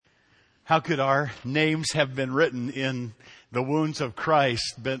How could our names have been written in the wounds of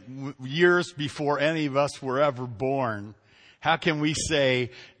Christ, but years before any of us were ever born? How can we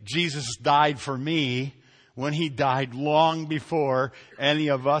say Jesus died for me when he died long before any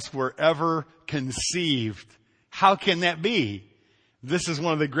of us were ever conceived? How can that be? This is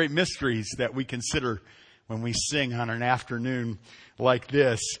one of the great mysteries that we consider when we sing on an afternoon like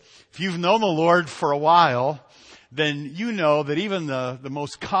this. If you've known the Lord for a while, then you know that even the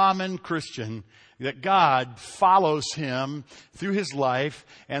most common Christian, that God follows him through his life,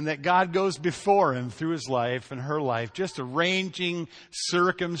 and that God goes before him through his life and her life, just arranging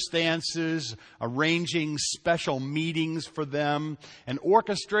circumstances, arranging special meetings for them, and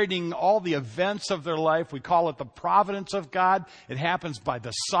orchestrating all the events of their life. We call it the providence of God. It happens by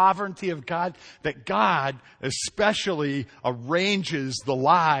the sovereignty of God, that God especially arranges the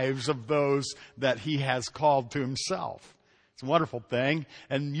lives of those that he has called to himself. It's a wonderful thing,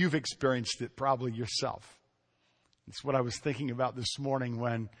 and you've experienced it probably yourself. It's what I was thinking about this morning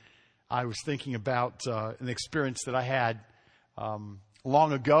when I was thinking about an experience that I had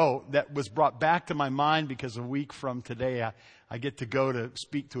long ago that was brought back to my mind because a week from today I get to go to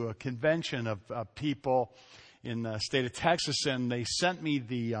speak to a convention of people in the state of Texas, and they sent me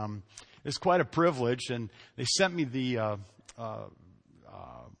it's quite a privilege, and they sent me the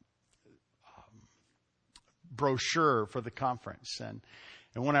brochure for the conference. And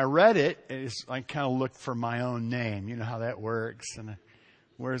when I read it, I kind of looked for my own name. You know how that works. And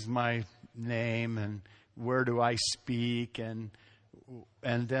where's my name, and where do I speak? And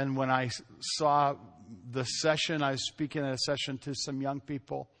then when I saw the session, I was speaking at a session to some young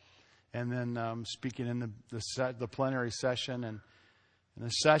people, and then speaking in the plenary session, and in the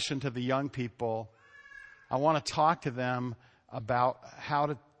session to the young people, I want to talk to them about how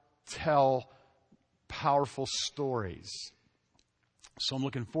to tell powerful stories. So I'm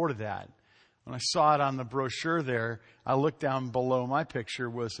looking forward to that. When I saw it on the brochure there, I looked down below my picture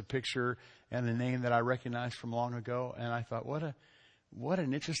was a picture and a name that I recognized from long ago, and I thought, what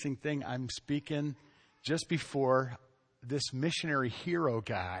an interesting thing. I'm speaking just before this missionary hero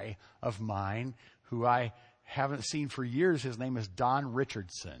guy of mine who I haven't seen for years. His name is Don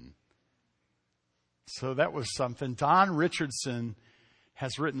Richardson. So that was something. Don Richardson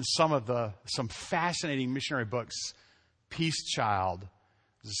has written some fascinating missionary books. Peace Child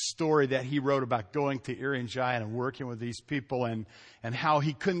is a story that he wrote about going to Irian Jaya and working with these people, and how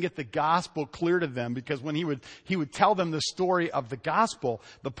he couldn't get the gospel clear to them, because when he would tell them the story of the gospel,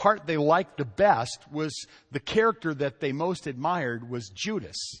 the part they liked the best was the character that they most admired was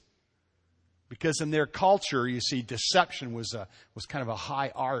Judas. Because in their culture, you see, deception was kind of a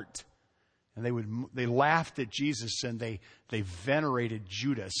high art. And they laughed at Jesus, and they venerated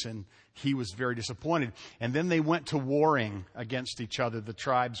Judas, and he was very disappointed. And then they went to warring against each other. The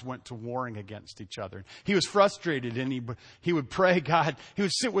tribes went to warring against each other. He was frustrated, and he would pray God. He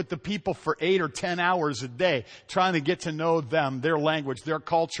would sit with the people for 8 or 10 hours a day, trying to get to know them, their language, their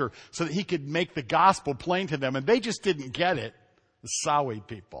culture, so that he could make the gospel plain to them. And they just didn't get it, the Sawi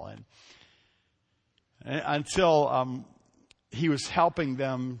people. And until he was helping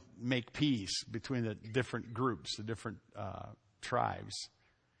them make peace between the different groups, the different tribes.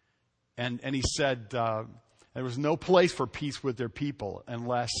 And he said there was no place for peace with their people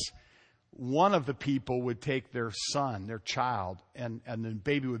unless one of the people would take their son, their child, and the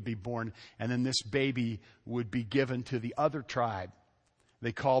baby would be born, and then this baby would be given to the other tribe.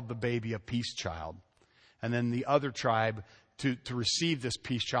 They called the baby a peace child. And then the other tribe, to receive this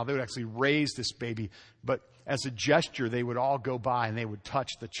peace child, they would actually raise this baby, but as a gesture, they would all go by and they would touch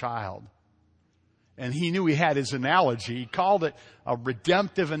the child. And he knew he had his analogy. He called it a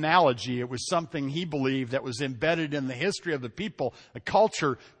redemptive analogy. It was something he believed that was embedded in the history of the people, a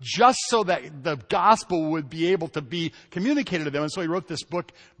culture, just so that the gospel would be able to be communicated to them. And so he wrote this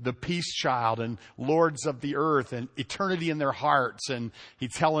book, The Peace Child, and Lords of the Earth, and Eternity in Their Hearts. And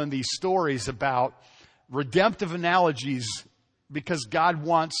he's telling these stories about redemptive analogies, because God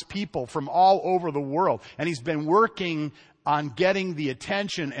wants people from all over the world. And he's been working on getting the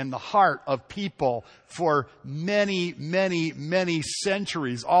attention and the heart of people for many, many, many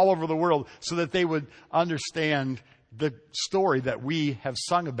centuries all over the world, so that they would understand the story that we have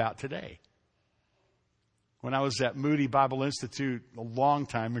sung about today. When I was at Moody Bible Institute a long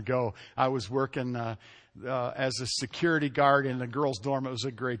time ago, I was working as a security guard in the girls' dorm. It was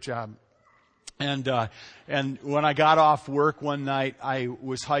a great job. And when I got off work one night, I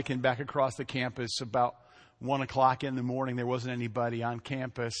was hiking back across the campus about 1 o'clock in the morning. There wasn't anybody on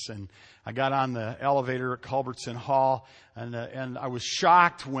campus, and I got on the elevator at Culbertson Hall, and I was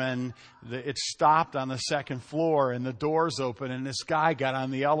shocked when it stopped on the second floor and the doors opened, and this guy got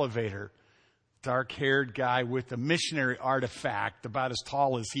on the elevator. Dark-haired guy with a missionary artifact about as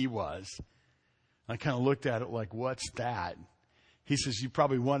tall as he was. I kind of looked at it like, what's that? He says, you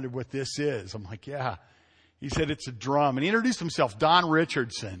probably wondered what this is. I'm like, yeah. He said, it's a drum. And he introduced himself, Don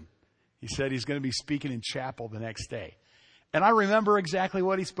Richardson. He said he's going to be speaking in chapel the next day. And I remember exactly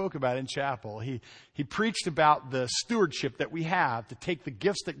what he spoke about in chapel. He preached about the stewardship that we have to take the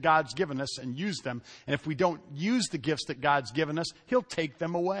gifts that God's given us and use them. And if we don't use the gifts that God's given us, He'll take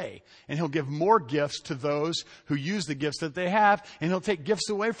them away. And He'll give more gifts to those who use the gifts that they have. And He'll take gifts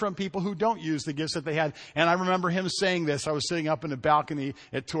away from people who don't use the gifts that they had. And I remember him saying this. I was sitting up in the balcony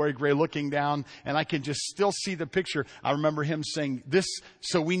at Torrey Gray looking down, and I can just still see the picture. I remember him saying this,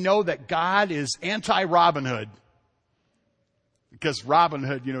 so we know that God is anti-Robin Hood. Because Robin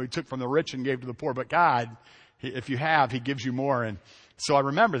Hood, he took from the rich and gave to the poor. But God, if you have, He gives you more. And so I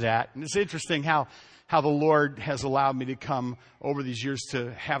remember that. And it's interesting how the Lord has allowed me to come over these years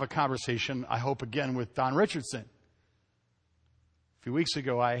to have a conversation, I hope again, with Don Richardson. A few weeks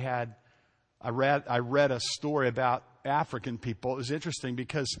ago, I read a story about African people. It was interesting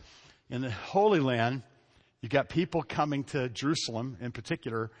because in the Holy Land, you've got people coming to Jerusalem in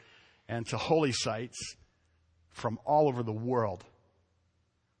particular and to holy sites from all over the world.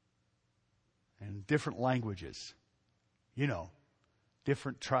 And different languages,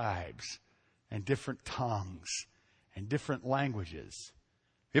 different tribes and different tongues and different languages.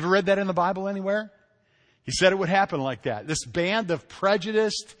 You ever read that in the Bible anywhere? He said it would happen like that. This band of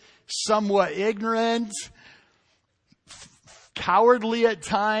prejudiced, somewhat ignorant, cowardly at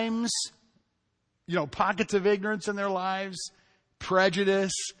times, pockets of ignorance in their lives,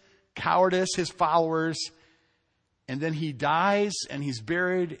 prejudice, cowardice, his followers. And then He dies and He's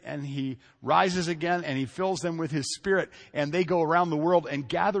buried and He rises again and He fills them with His Spirit. And they go around the world and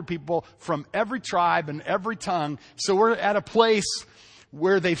gather people from every tribe and every tongue. So we're at a place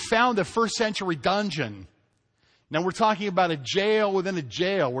where they found a first century dungeon. Now we're talking about a jail within a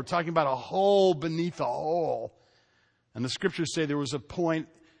jail. We're talking about a hole beneath a hole. And the scriptures say there was a point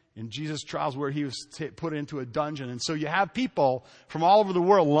in Jesus' trials where He was put into a dungeon. And so you have people from all over the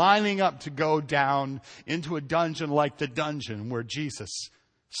world lining up to go down into a dungeon like the dungeon where Jesus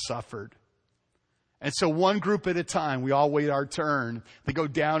suffered. And so one group at a time, we all wait our turn. They go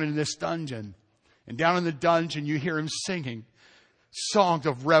down in this dungeon. And down in the dungeon, you hear them singing songs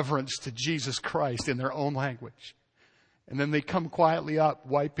of reverence to Jesus Christ in their own language. And then they come quietly up,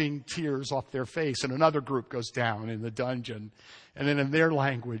 wiping tears off their face. And another group goes down in the dungeon. And then in their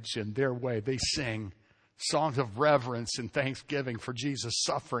language and their way, they sing songs of reverence and thanksgiving for Jesus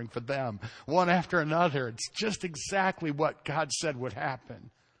suffering for them. One after another. It's just exactly what God said would happen.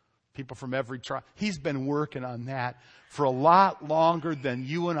 People from every tribe. He's been working on that for a lot longer than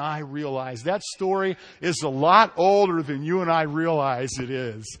you and I realize. That story is a lot older than you and I realize it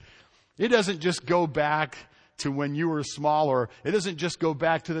is. It doesn't just go back to when you were small, or it doesn't just go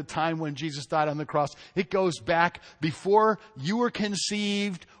back to the time when Jesus died on the cross. It goes back before you were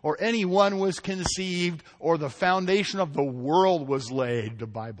conceived, or anyone was conceived, or the foundation of the world was laid, the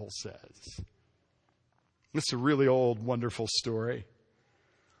Bible says. It's a really old, wonderful story.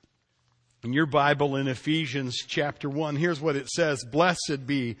 In your Bible, in Ephesians chapter 1, here's what it says. Blessed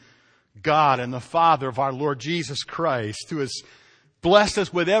be God and the Father of our Lord Jesus Christ, who has blessed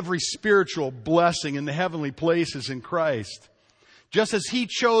us with every spiritual blessing in the heavenly places in Christ, just as He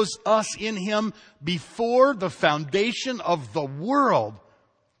chose us in Him before the foundation of the world,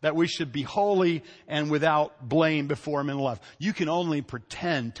 that we should be holy and without blame before Him in love. You can only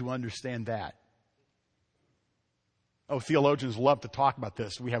pretend to understand that. Oh, theologians love to talk about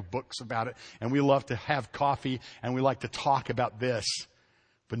this. We have books about it, and we love to have coffee, and we like to talk about this.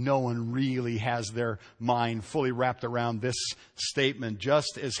 But no one really has their mind fully wrapped around this statement.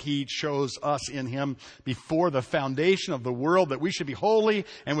 Just as He chose us in Him before the foundation of the world, that we should be holy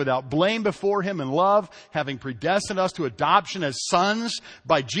and without blame before Him in love, having predestined us to adoption as sons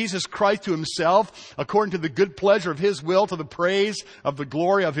by Jesus Christ to Himself, according to the good pleasure of His will, to the praise of the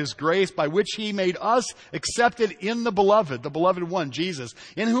glory of His grace, by which He made us accepted in the beloved one, Jesus,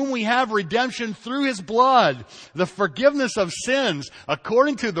 in whom we have redemption through His blood, the forgiveness of sins,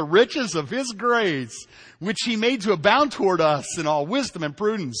 according to the riches of His grace, which He made to abound toward us in all wisdom and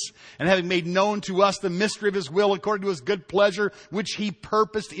prudence, and having made known to us the mystery of His will according to His good pleasure, which He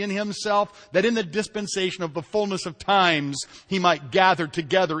purposed in Himself, that in the dispensation of the fullness of times He might gather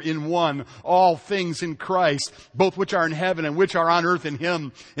together in one all things in Christ, both which are in heaven and which are on earth in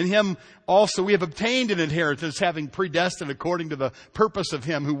Him. In Him also we have obtained an inheritance, having predestined according to the purpose of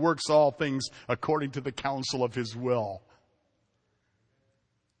Him who works all things according to the counsel of His will.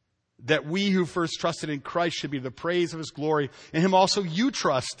 That we who first trusted in Christ should be the praise of His glory. In Him also you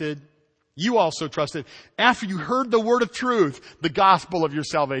also trusted, after you heard the word of truth, the gospel of your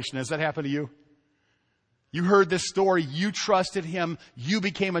salvation. Has that happened to you? You heard this story, you trusted Him, you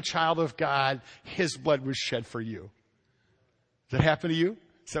became a child of God, His blood was shed for you. Does that happen to you?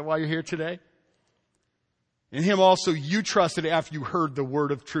 Is that why you're here today? In Him also you trusted after you heard the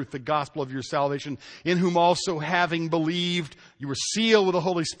word of truth, the gospel of your salvation, in whom also having believed, you were sealed with the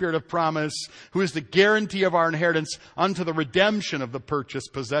Holy Spirit of promise, who is the guarantee of our inheritance unto the redemption of the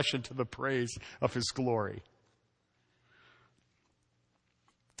purchased possession to the praise of His glory.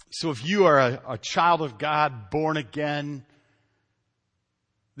 So if you are a child of God, born again,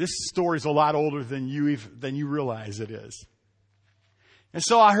 this story is a lot older than you realize it is. And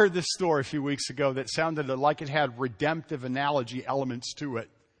so I heard this story a few weeks ago that sounded like it had redemptive analogy elements to it.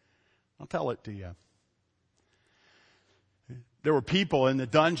 I'll tell it to you. There were people in the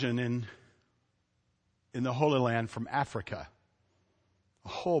dungeon in the Holy Land from Africa. A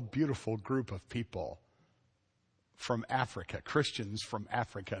whole beautiful group of people from Africa, Christians from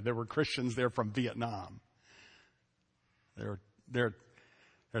Africa. There were Christians there from Vietnam. There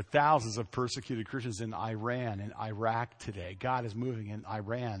are thousands of persecuted Christians in Iran and Iraq today. God is moving in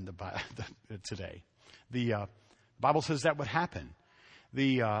Iran today. The Bible says that would happen.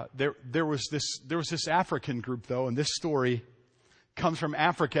 There was this African group though, and this story comes from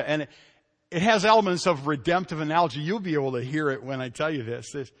Africa, and it has elements of redemptive analogy. You'll be able to hear it when I tell you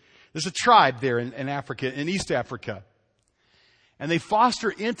this. There's a tribe there in Africa, in East Africa, and they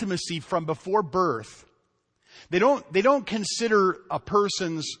foster intimacy from before birth. They don't consider a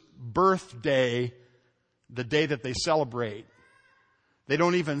person's birthday the day that they celebrate. They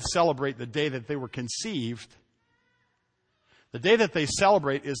don't even celebrate the day that they were conceived. The day that they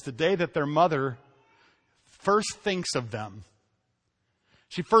celebrate is the day that their mother first thinks of them.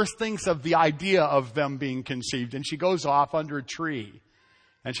 She first thinks of the idea of them being conceived, and she goes off under a tree.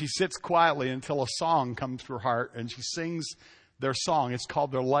 And she sits quietly until a song comes to her heart, and she sings their song. It's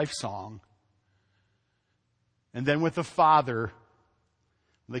called their life song. And then with the father,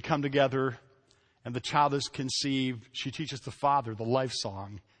 they come together and the child is conceived. She teaches the father the life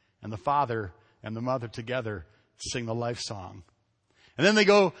song, and the father and the mother together sing the life song. And then they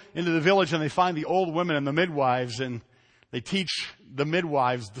go into the village and they find the old women and the midwives, and they teach the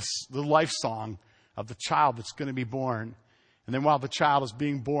midwives the life song of the child that's going to be born. And then while the child is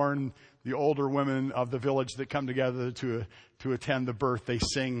being born, the older women of the village that come together to attend the birth, they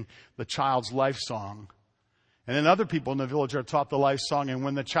sing the child's life song. And then other people in the village are taught the life song, and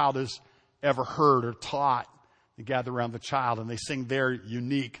when the child is ever heard or taught, they gather around the child and they sing their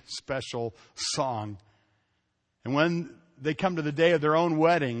unique, special song. And when they come to the day of their own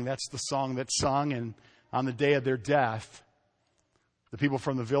wedding, that's the song that's sung, and on the day of their death, the people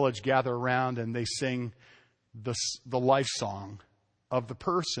from the village gather around and they sing the life song of the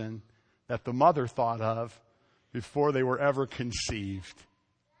person that the mother thought of before they were ever conceived.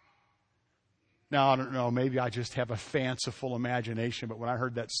 Now, I don't know, maybe I just have a fanciful imagination, but when I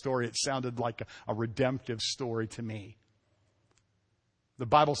heard that story, it sounded like a redemptive story to me. The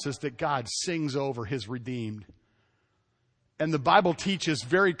Bible says that God sings over His redeemed. And the Bible teaches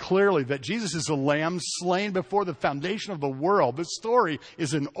very clearly that Jesus is a lamb slain before the foundation of the world. This story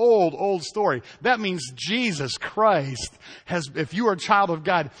is an old story. That means Jesus Christ if you are a child of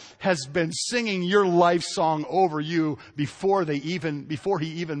God, has been singing your life song over you before He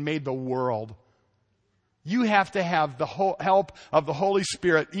even made the world. You have to have the help of the Holy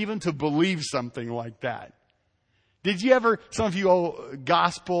Spirit even to believe something like that. Did you ever, some of you old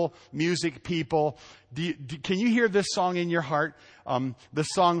gospel music people, can you hear this song in your heart? The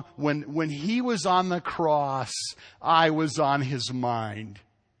song, when He was on the cross, I was on His mind.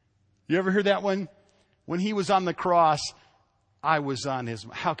 You ever heard that one? When He was on the cross, I was on His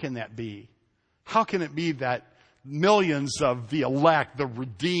mind. How can that be? How can it be that millions of the elect, the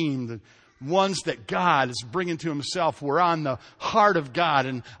redeemed, the ones that God is bringing to Himself were on the heart of God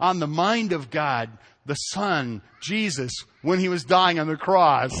and on the mind of God, the Son, Jesus, when He was dying on the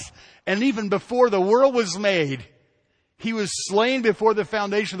cross? And even before the world was made, He was slain before the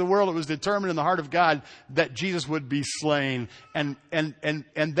foundation of the world. It was determined in the heart of God that Jesus would be slain. And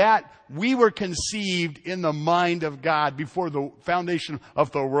that we were conceived in the mind of God before the foundation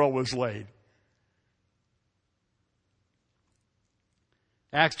of the world was laid.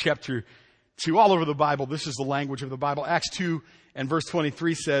 Acts chapter 2, all over the Bible, this is the language of the Bible. Acts 2 and verse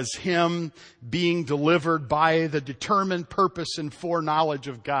 23 says, him being delivered by the determined purpose and foreknowledge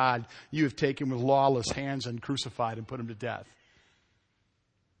of God, you have taken with lawless hands and crucified and put him to death.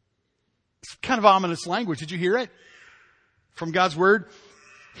 It's kind of ominous language. Did you hear it? From God's word.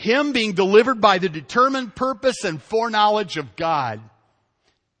 Him being delivered by the determined purpose and foreknowledge of God.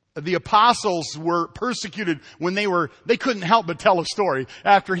 The apostles were persecuted when they couldn't help but tell a story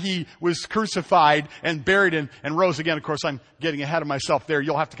after he was crucified and buried and rose again. Of course, I'm getting ahead of myself there.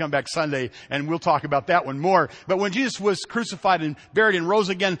 You'll have to come back Sunday and we'll talk about that one more. But when Jesus was crucified and buried and rose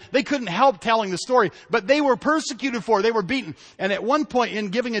again, they couldn't help telling the story, but they were persecuted for it. They were beaten. And at one point in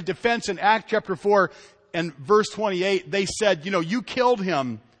giving a defense in Acts chapter 4 and verse 28, they said, you killed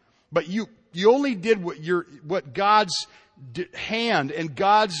him, but you only did what God's hand and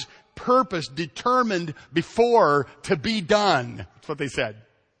God's purpose determined before to be done. That's what they said.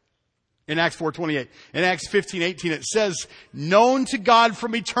 In Acts 4:28. In Acts 15:18 it says, known to God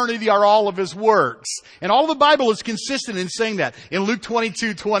from eternity are all of his works. And all the Bible is consistent in saying that. In Luke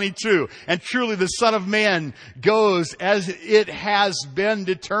 22:22, and truly the Son of Man goes as it has been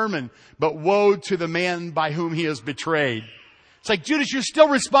determined, but woe to the man by whom he is betrayed. It's like, Judas, you're still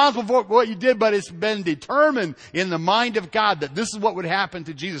responsible for what you did, but it's been determined in the mind of God that this is what would happen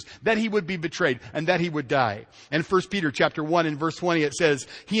to Jesus, that he would be betrayed and that he would die. And 1 Peter chapter 1 and verse 20, it says,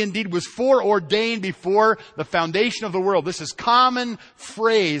 he indeed was foreordained before the foundation of the world. This is common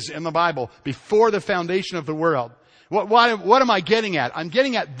phrase in the Bible, before the foundation of the world. What am I getting at? I'm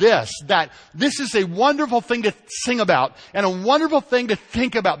getting at this, that this is a wonderful thing to sing about and a wonderful thing to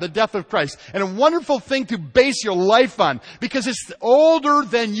think about, the death of Christ, and a wonderful thing to base your life on, because it's older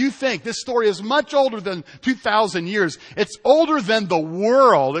than you think. This story is much older than 2,000 years. It's older than the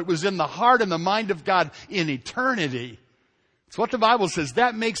world. It was in the heart and the mind of God in eternity. It's what the Bible says.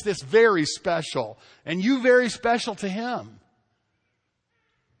 That makes this very special, and you very special to him.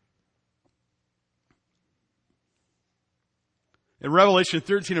 In Revelation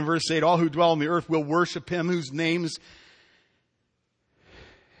 13 and verse 8, all who dwell on the earth will worship him whose names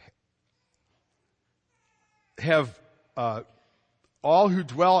have, all who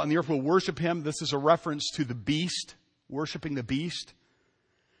dwell on the earth will worship him. This is a reference to the beast, worshiping the beast,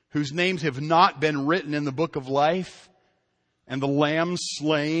 whose names have not been written in the book of life, and the Lamb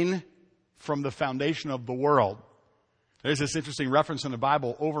slain from the foundation of the world. There's this interesting reference in the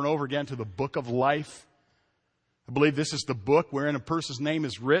Bible over and over again to the book of life. I believe this is the book wherein a person's name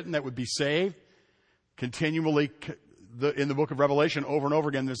is written that would be saved. Continually, in the book of Revelation, over and over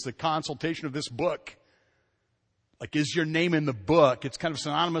again, there's the consultation of this book. Like, is your name in the book? It's kind of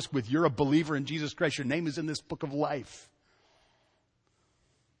synonymous with you're a believer in Jesus Christ. Your name is in this book of life.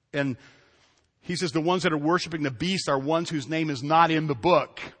 And he says the ones that are worshiping the beast are ones whose name is not in the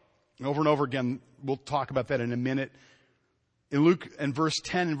book. And over again, we'll talk about that in a minute. In Luke and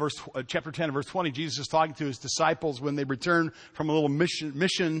chapter 10 and verse 20, Jesus is talking to his disciples when they return from a little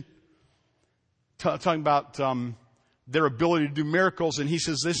mission talking about their ability to do miracles. And he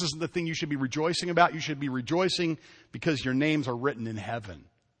says, this isn't the thing you should be rejoicing about. You should be rejoicing because your names are written in heaven.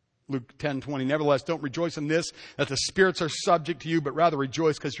 Luke 10:20, nevertheless, don't rejoice in this, that the spirits are subject to you, but rather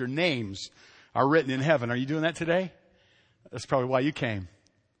rejoice because your names are written in heaven. Are you doing that today? That's probably why you came.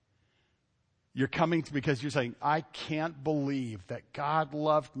 You're coming because you're saying, I can't believe that God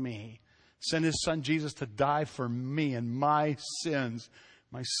loved me, sent his son Jesus to die for me and my sins,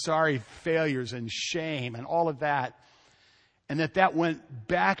 my sorry failures and shame and all of that. And that went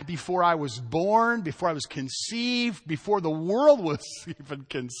back before I was born, before I was conceived, before the world was even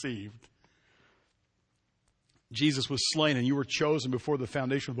conceived. Jesus was slain and you were chosen before the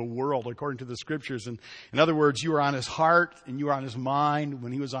foundation of the world, according to the scriptures. And in other words, you were on his heart and you were on his mind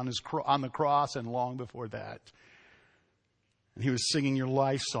when he was on the cross and long before that. And he was singing your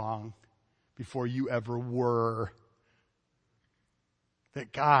life song before you ever were.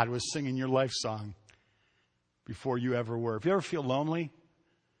 That God was singing your life song before you ever were. If you ever feel lonely,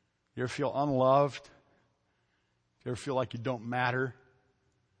 you ever feel unloved, if you ever feel like you don't matter,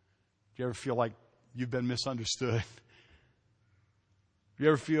 if you ever feel like you've been misunderstood, if you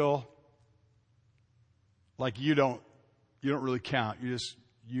ever feel like you don't really count,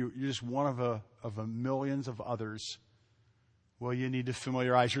 you're just one of a millions of others, well, you need to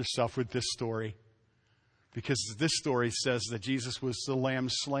familiarize yourself with this story. Because this story says that Jesus was the Lamb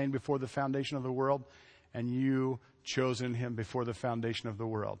slain before the foundation of the world. and you chosen him before the foundation of the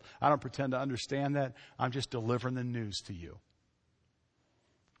world. I don't pretend to understand that. I'm just delivering the news to you.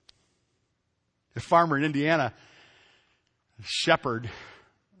 A farmer in Indiana, a shepherd,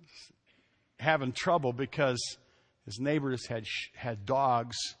 having trouble because his neighbors had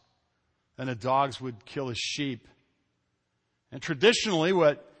dogs, and the dogs would kill his sheep. And traditionally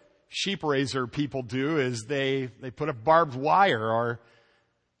what sheep raiser people do is they put a barbed wire, or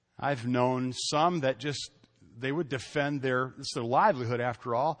I've known some that just, they would defend it's their livelihood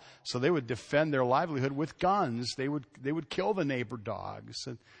after all, so they would defend their livelihood with guns. They would kill the neighbor dogs.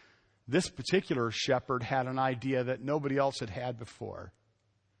 And this particular shepherd had an idea that nobody else had had before.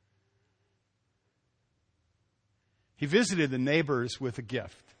 He visited the neighbors with a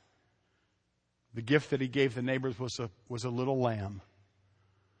gift. The gift that he gave the neighbors was a little lamb.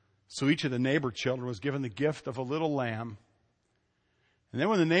 So each of the neighbor children was given the gift of a little lamb. And then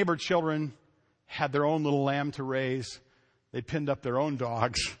when the neighbor children had their own little lamb to raise, they pinned up their own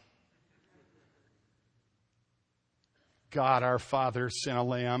dogs. God, our Father, sent a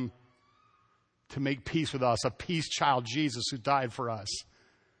lamb to make peace with us, a peace child, Jesus, who died for us.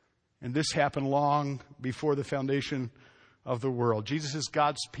 And this happened long before the foundation of the world. Jesus is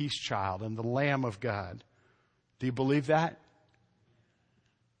God's peace child and the Lamb of God. Do you believe that?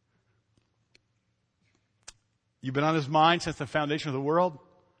 You've been on his mind since the foundation of the world.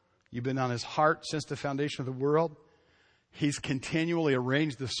 You've been on his heart since the foundation of the world. He's continually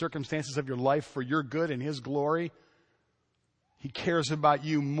arranged the circumstances of your life for your good and his glory. He cares about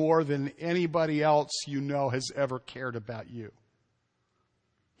you more than anybody else you know has ever cared about you.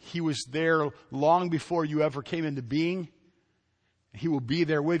 He was there long before you ever came into being. He will be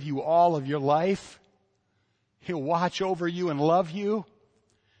there with you all of your life. He'll watch over you and love you.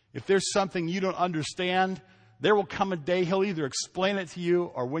 If there's something you don't understand, there will come a day he'll either explain it to you,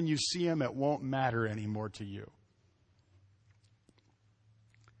 or when you see him, it won't matter anymore to you.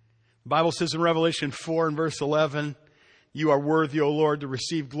 The Bible says in Revelation 4 and verse 11, you are worthy, O Lord, to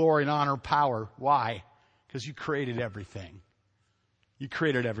receive glory and honor and power. Why? Because you created everything. You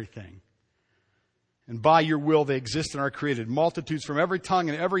created everything. And by your will they exist and are created. Multitudes from every tongue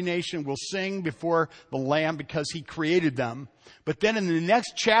and every nation will sing before the Lamb because he created them. But then in the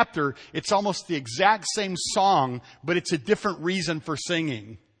next chapter, it's almost the exact same song, but it's a different reason for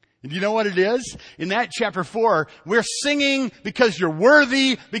singing. And you know what it is? In that chapter 4, we're singing because you're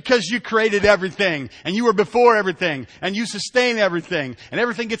worthy, because you created everything, and you were before everything, and you sustain everything, and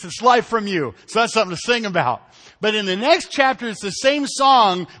everything gets its life from you. So that's something to sing about. But in the next chapter, it's the same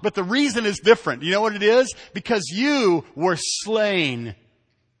song, but the reason is different. You know what it is? Because you were slain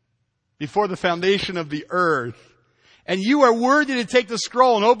before the foundation of the earth. And you are worthy to take the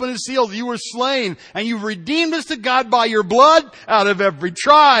scroll and open its seals. You were slain, and you've redeemed us to God by your blood out of every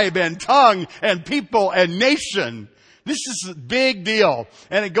tribe and tongue and people and nation. This is a big deal,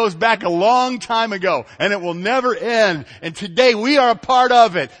 and it goes back a long time ago, and it will never end. And today we are a part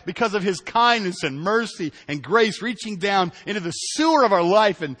of it because of his kindness and mercy and grace reaching down into the sewer of our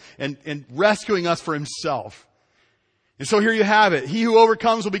life and rescuing us for himself. And so here you have it. He who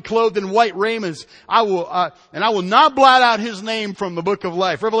overcomes will be clothed in white raiments. I will not blot out his name from the book of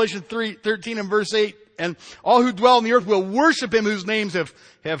life. Revelation 3:13 and verse 8. And all who dwell on the earth will worship him whose names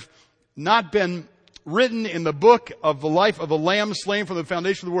have not been written in the book of the life of the Lamb slain from the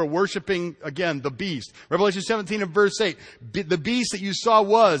foundation of the world, worshiping, again, the beast. Revelation 17 and verse 8. The beast that you saw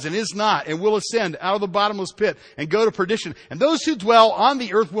was and is not and will ascend out of the bottomless pit and go to perdition. And those who dwell on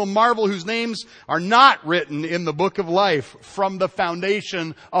the earth will marvel, whose names are not written in the book of life from the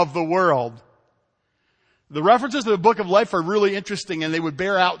foundation of the world. The references to the book of life are really interesting, and they would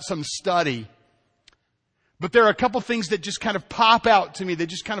bear out some study. But there are a couple things that just kind of pop out to me. They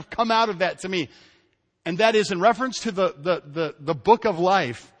just kind of come out of that to me. And that is in reference to the book of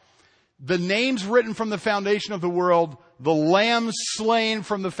life. The names written from the foundation of the world, the Lamb slain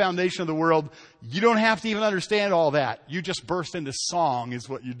from the foundation of the world. You don't have to even understand all that. You just burst into song is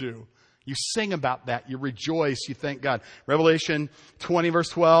what you do. You sing about that. You rejoice. You thank God. Revelation 20 verse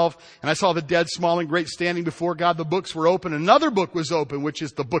 12. And I saw the dead, small and great, standing before God. The books were open. Another book was open, which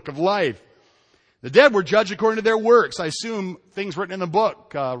is the book of life. The dead were judged according to their works. I assume things written in the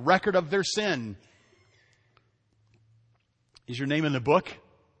book, record of their sin. Is your name in the book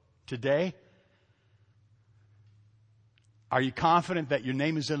today? Are you confident that your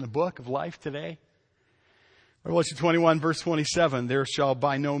name is in the book of life today? Revelation 21 verse 27, there shall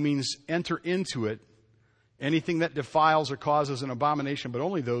by no means enter into it anything that defiles or causes an abomination, but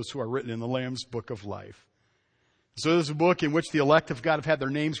only those who are written in the Lamb's book of life. So this is a book in which the elect of God have had their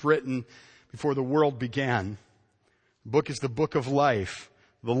names written before the world began. The book is the book of life,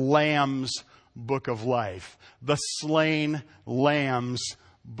 the Lamb's book of life, the slain Lamb's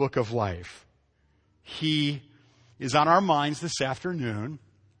book of life. He is on our minds this afternoon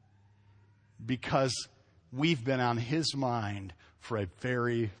because we've been on his mind for a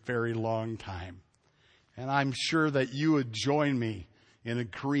very, very long time. And I'm sure that you would join me in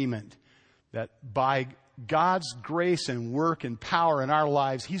agreement that by God's grace and work and power in our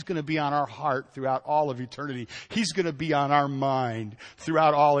lives, he's going to be on our heart throughout all of eternity. He's going to be on our mind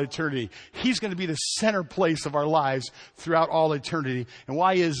throughout all eternity. He's going to be the center place of our lives throughout all eternity. And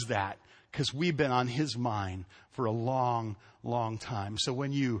why is that? Because we've been on his mind for a long, long time. So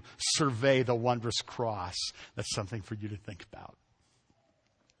when you survey the wondrous cross, that's something for you to think about.